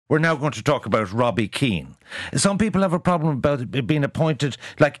we're now going to talk about Robbie Keane. Some people have a problem about it being appointed,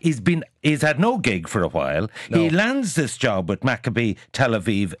 like he's had no gig for a while. No. He lands this job with Maccabi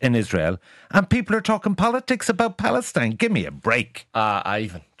Tel-Aviv in Israel, and people are talking politics about Palestine. Give me a break.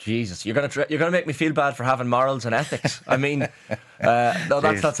 Ivan, Jesus, you're gonna make me feel bad for having morals and ethics. I mean, no,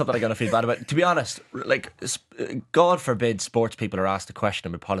 that's not something I'm gonna feel bad about. To be honest, like, God forbid sports people are asked a question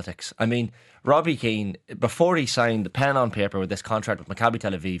about politics. I mean, Robbie Keane, before he signed the pen on paper with this contract with Maccabi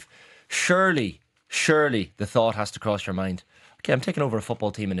Tel-Aviv, surely the thought has to cross your mind, okay, I'm taking over a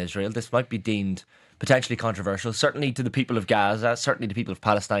football team in Israel. This might be deemed potentially controversial, certainly to the people of Gaza, certainly to the people of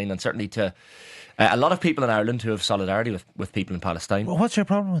Palestine, and certainly to a lot of people in Ireland who have solidarity with people in Palestine. Well, what's your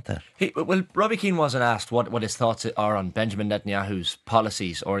problem with that? Robbie Keane wasn't asked what his thoughts are on Benjamin Netanyahu's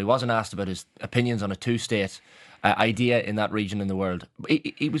policies, or he wasn't asked about his opinions on a two-state idea in that region in the world.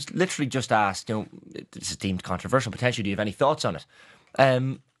 He was literally just asked, this is deemed controversial, potentially, do you have any thoughts on it?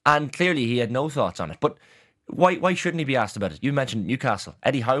 And clearly he had no thoughts on it. But why shouldn't he be asked about it? You mentioned Newcastle.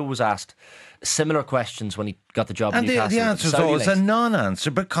 Eddie Howe was asked similar questions when he got the job in Newcastle. And the answer is always a non-answer,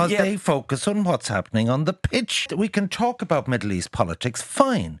 because they focus on what's happening on the pitch. We can talk about Middle East politics,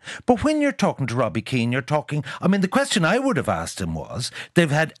 fine. But when you're talking to Robbie Keane, you're talking... I mean, the question I would have asked him was, they've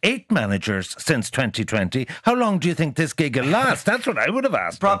had 8 managers since 2020. How long do you think this gig will last? That's what I would have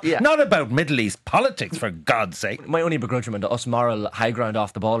asked him. Yeah. Not about Middle East politics, for God's sake. My only begrudgment to us moral high ground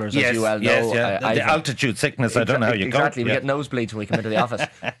off the ballers, as you well know. The altitude sickness, I don't know how you Exactly, we get nosebleeds when we come into the office.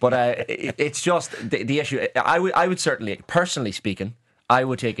 But it's just the issue. I would certainly, personally speaking, I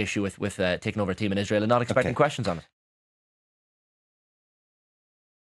would take issue with taking over a team in Israel and not expecting questions on it.